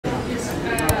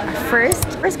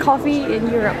First coffee in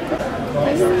Europe.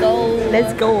 Let's go.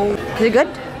 Let's go. Is it good?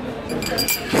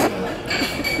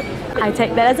 I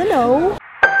take that as a no.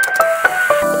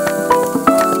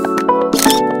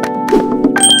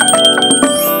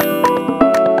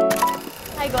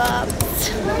 Hi guys.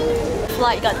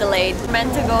 Flight got delayed.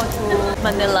 Meant to go to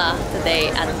Manila today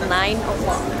at 9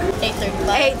 o'clock.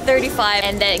 8:35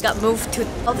 and then it got moved to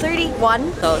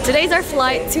 12:31. So today's our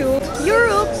flight to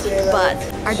Europe, but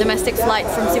our domestic flight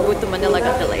from Cebu to Manila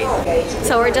got delayed.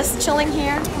 So we're just chilling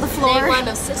here on the floor. Day one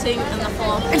of sitting on the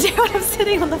floor. Day one of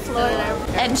sitting on the floor.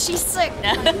 And she's sick.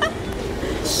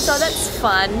 So that's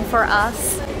fun for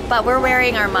us. But we're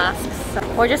wearing our masks. So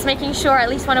we're just making sure at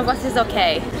least one of us is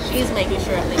okay. She's making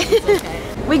sure at least it's okay.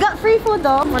 We got free food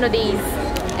though. One of these.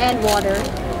 And water.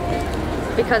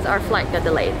 Because our flight got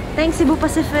delayed. Thanks Cebu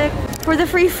Pacific for the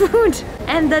free food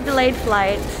and the delayed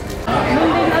flight.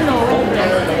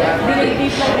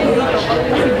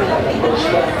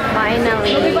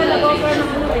 Finally.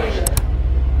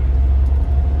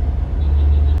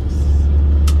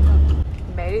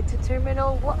 Made it to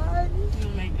Terminal 1. Oh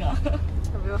my god.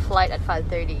 We have a flight at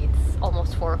 5:30. It's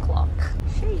almost 4 o'clock.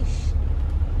 Sheesh.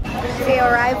 We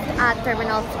arrived at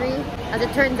Terminal 3. As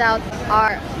it turns out,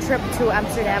 our trip to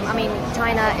Amsterdam,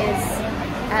 China is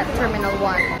at Terminal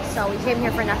 1. So we came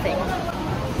here for nothing.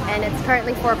 And it's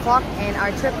currently 4 o'clock and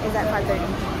our trip is at 5:30.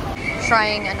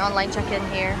 Trying an online check-in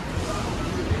here.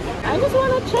 I just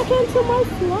want to check into my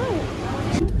flight.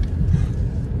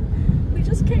 We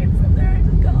just came from there. I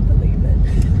just can't believe it.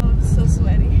 Oh, I'm so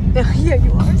sweaty. Yeah,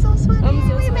 you are so sweaty. I'm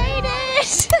so we sweaty. made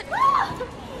it!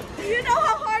 You know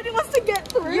how hard it was to get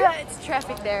through? Yeah, it's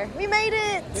traffic there. We made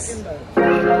it!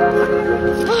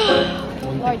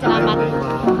 Lord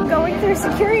Salamat. Going through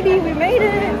security, we made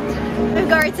it! We've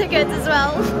got our tickets as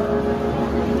well.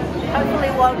 Hopefully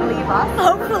it won't leave us.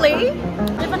 Hopefully.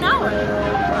 Live an hour.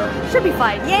 Should be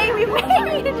fine. Yay, we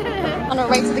made it! On our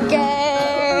way to the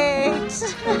gate!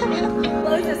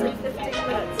 Closes in 15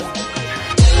 minutes.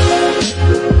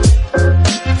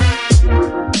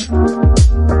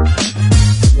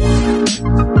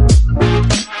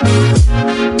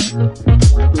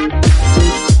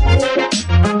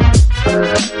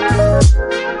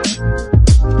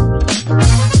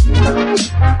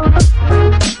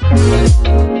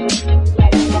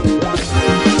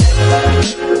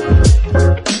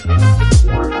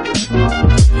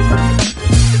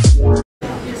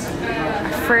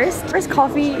 First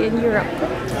coffee in Europe.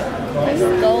 Let's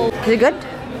go. Is it good?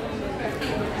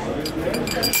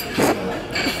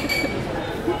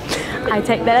 I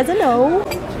take that as a no.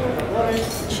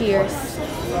 Cheers.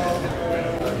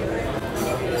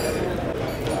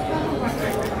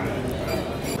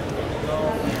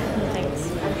 Thanks.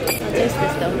 I'll taste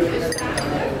this though.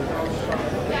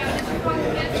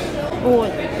 Oh,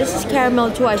 this is caramel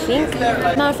too, I think.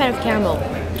 I'm not a fan of caramel.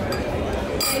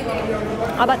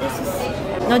 How about this?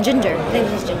 No, ginger. I think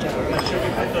this is ginger.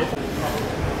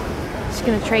 Just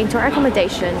gonna train to our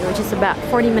accommodation, which is about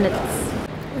 40 minutes.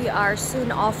 We are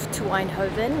soon off to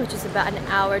Eindhoven, which is about an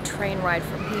hour train ride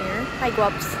from here. Hi,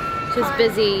 Guaps. She's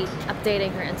busy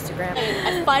updating her Instagram.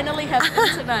 I finally have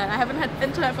internet. I haven't had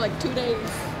internet for like 2 days.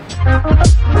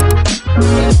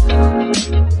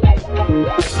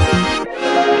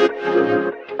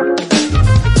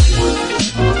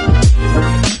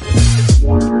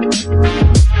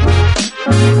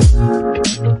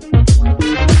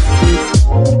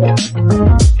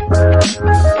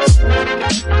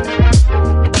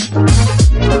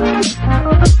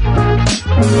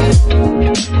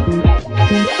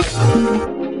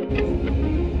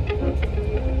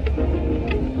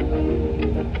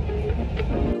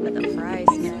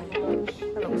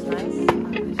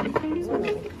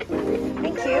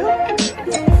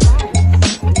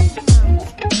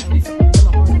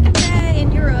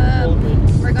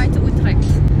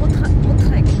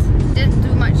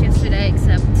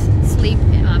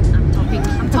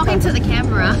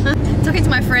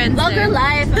 Longer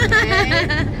life,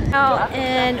 okay. Now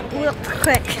in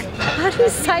Utrecht. How do you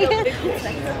say it?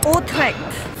 Utrecht.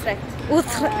 Utrecht.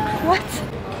 What?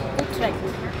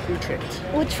 Utrecht.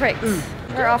 Utrecht.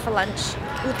 We're off for lunch.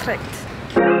 Utrecht.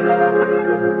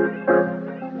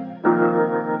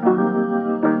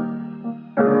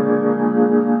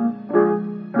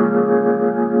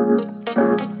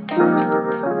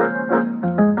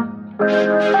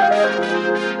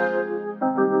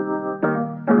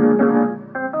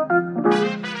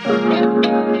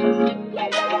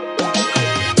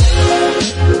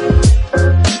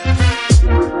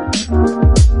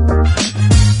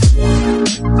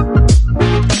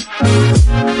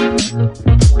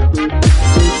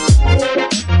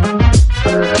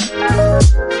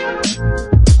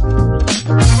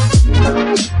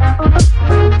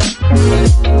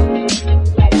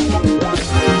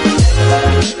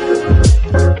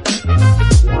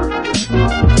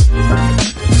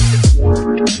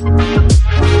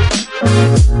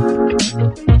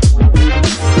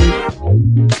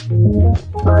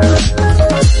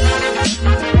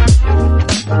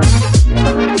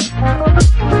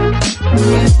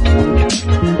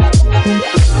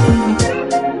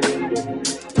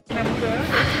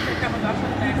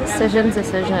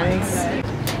 Decisions.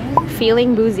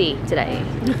 Feeling boozy today.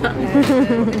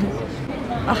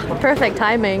 Oh, perfect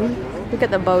timing. Look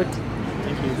at the boat.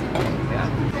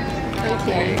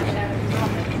 Okay.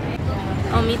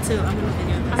 Oh, me too. I'm gonna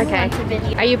video.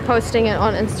 Okay. Are you posting it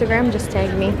on Instagram? Just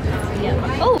tag me.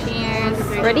 Yeah. Oh, cheers.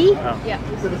 Ready? Oh. Yeah.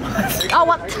 Oh,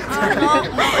 what? No,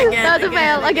 again, That was a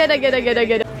fail. Again.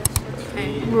 Okay.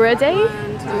 Ready?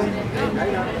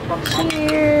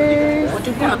 Cheers.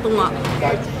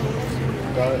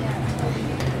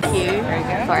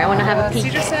 Sorry, I want to have a peek.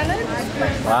 Caesar salad?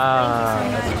 Wow.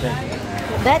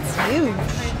 That's huge.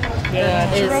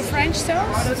 Yeah. It Churro is. French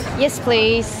toast? Yes,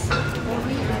 please.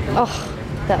 Oh,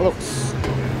 that looks.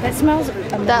 That smells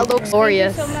That looks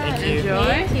glorious. Thank you.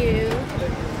 Thank you.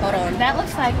 Hold on. That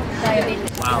looks like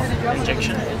diabetes. Wow.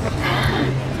 Injection.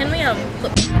 Can we look?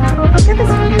 Look at this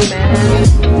view, man.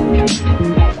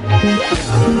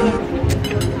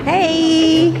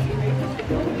 Hey.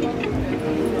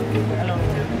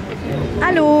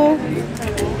 Hello.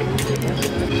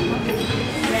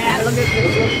 Yeah, look at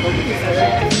this.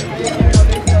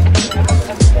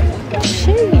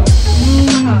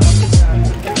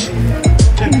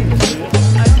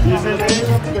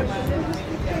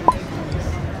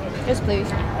 Yes, please.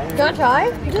 Can I try?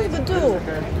 It is good too.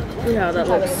 Yeah,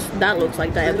 that looks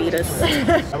like diabetes.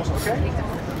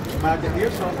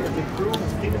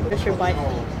 Where's your bite?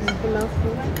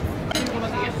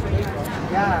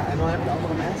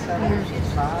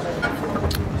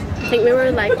 I think we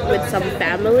were like with some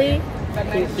family.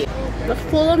 Thank you. Let's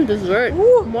pull on dessert.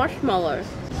 Ooh. Marshmallows.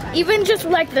 Even just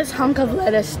like this hunk of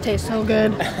lettuce tastes so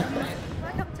good.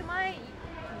 Welcome to my...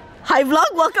 Hi vlog,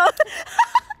 welcome.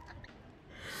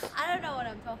 I don't know what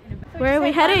I'm talking about. Where are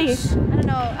we heading? I don't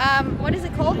know. What is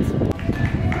it called?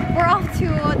 We're off to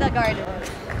the garden.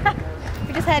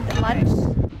 We just had lunch.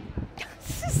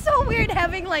 This is so weird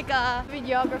having like a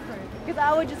videographer. Because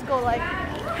I would just go like,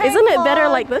 hey, Isn't it better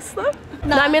vlog. like this though?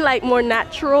 No. No, I mean like more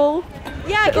natural.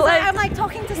 Yeah, because like- I'm like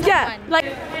talking to someone. Yeah, like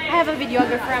I have a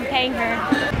videographer, I'm paying her.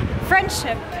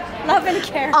 Friendship, love and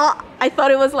care. I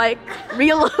thought it was like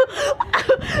real. If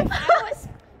I was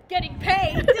getting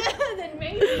paid, then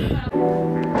maybe.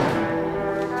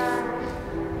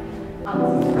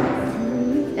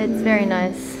 It's very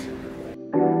nice.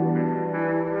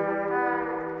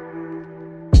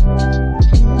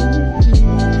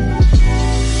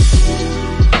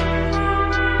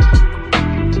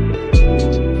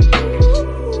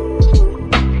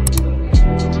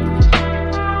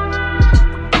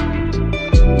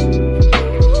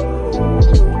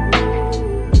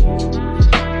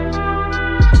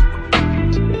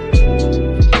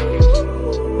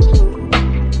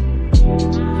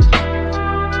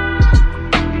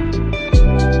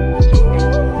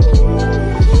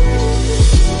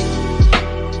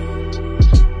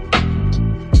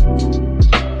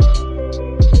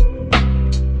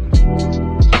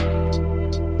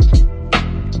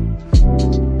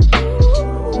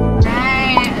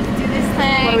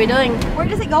 Where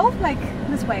does it go? Like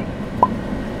this way.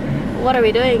 What are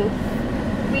we doing?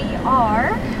 We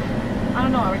are. I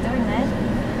don't know what we're doing,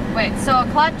 man. Wait, so a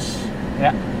clutch.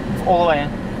 Yeah. All the way in.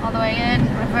 All the way in,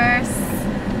 reverse. Is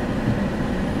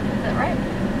that right?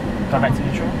 Go back to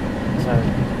neutral. So,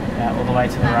 yeah, all the way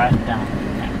to the right, down.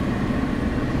 Yeah.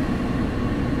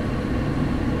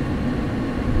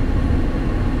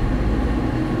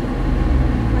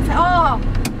 What's that? Oh!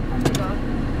 There we go.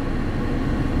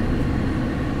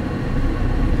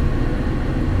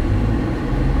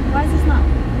 Why is this not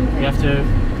moving? You have to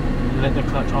let the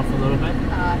clutch off a little bit.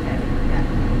 Okay. Yeah.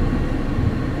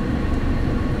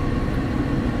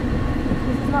 This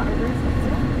is not reversing, is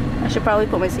it? I should probably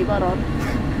put my seatbelt on.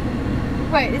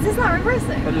 Wait, is this not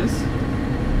reversing? It is.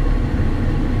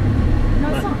 No,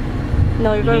 it's not.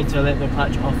 No, you're You going. need to let the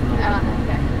clutch off a little bit.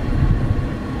 Okay.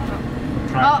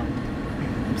 Try.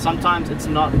 Oh! Sometimes it's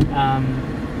not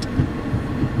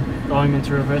going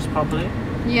into reverse properly.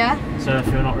 Yeah. So if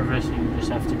you're not reversing, you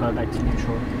just have to go back to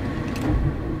neutral.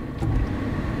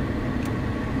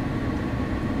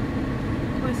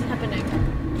 What's happening?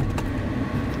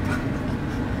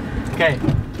 Okay,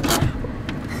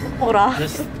 Hold on.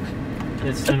 let's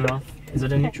turn it off. Is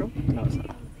it in neutral? No, it's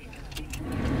not.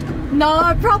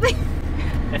 No, probably.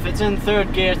 If it's in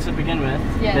third gear to begin with,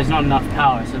 Yeah. there's not enough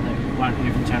power, so that it won't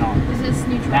even turn on. Is this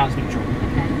neutral? Now it's neutral.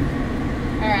 Okay.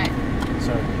 Alright.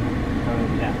 So,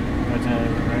 go to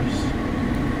reverse.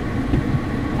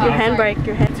 Your handbrake,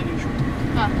 your hand. Into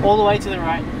neutral. All the way to the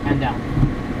right and down.